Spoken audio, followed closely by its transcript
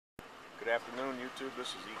Good afternoon, YouTube. This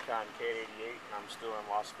is Econ Cat88, and I'm still in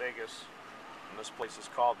Las Vegas. And this place is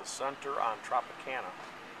called the Center on Tropicana.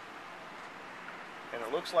 And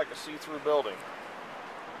it looks like a see-through building.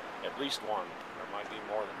 At least one. There might be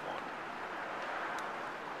more than one.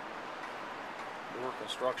 Newer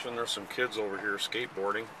construction. There's some kids over here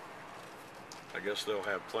skateboarding. I guess they'll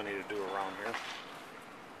have plenty to do around here.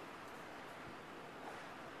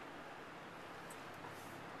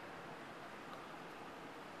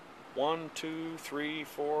 One, two, three,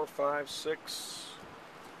 four, five, six.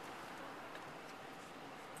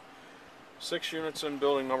 6 units in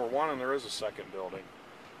building number 1, and there is a second building.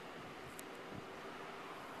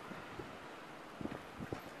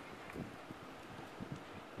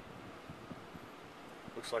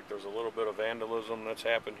 Looks like there's a little bit of vandalism that's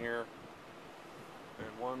happened here.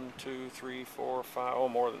 And 1, 2, 3, 4, 5, oh,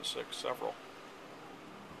 more than 6, several.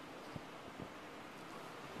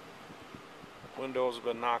 Windows have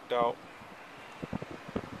been knocked out.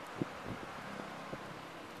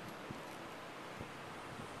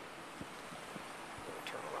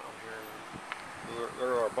 Turn around here.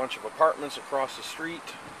 There are a bunch of apartments across the street.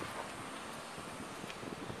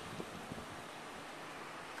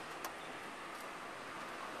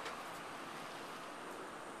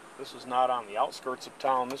 This is not on the outskirts of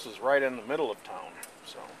town. This is right in the middle of town.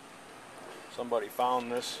 So somebody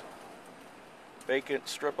found this vacant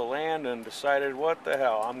strip of land and decided, what the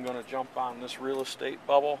hell, I'm going to jump on this real estate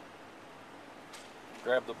bubble,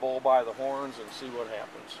 grab the bull by the horns, and see what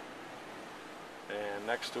happens. And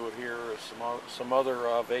next to it here is some other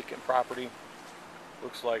vacant property.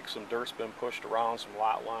 Looks like some dirt's been pushed around, some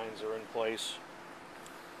lot lines are in place.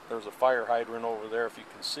 There's a fire hydrant over there if you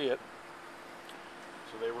can see it.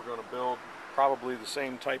 So they were going to build probably the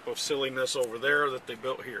same type of silliness over there that they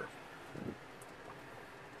built here.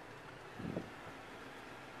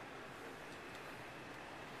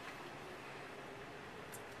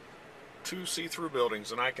 Two see-through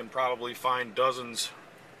buildings, and I can probably find dozens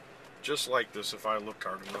just like this if I looked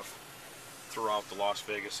hard enough throughout the Las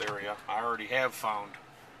Vegas area. I already have found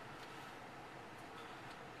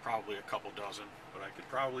probably a couple dozen, but I could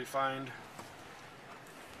probably find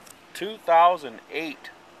 2008.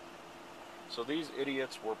 So these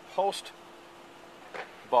idiots were post-bubble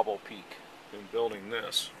peak in building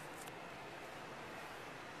this.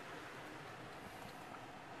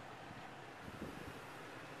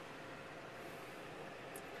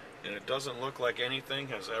 And it doesn't look like anything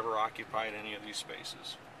has ever occupied any of these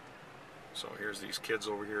spaces. So here's these kids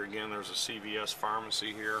over here again. There's a CVS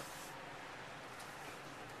pharmacy here.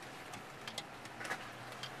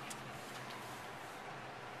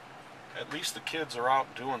 At least the kids are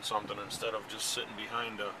out doing something instead of just sitting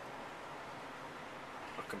behind a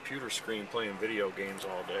computer screen playing video games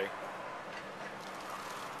all day.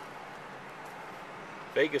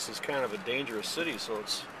 Vegas is kind of a dangerous city, so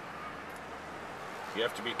you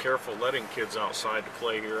have to be careful letting kids outside to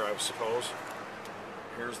play here, I suppose.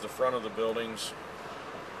 Here's the front of the buildings.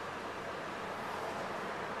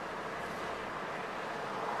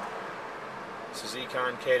 This is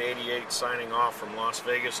Econ Cat88 signing off from Las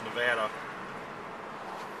Vegas, Nevada.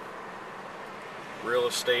 Real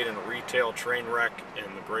estate and retail train wreck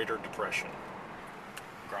in the Greater Depression.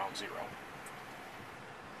 Ground zero.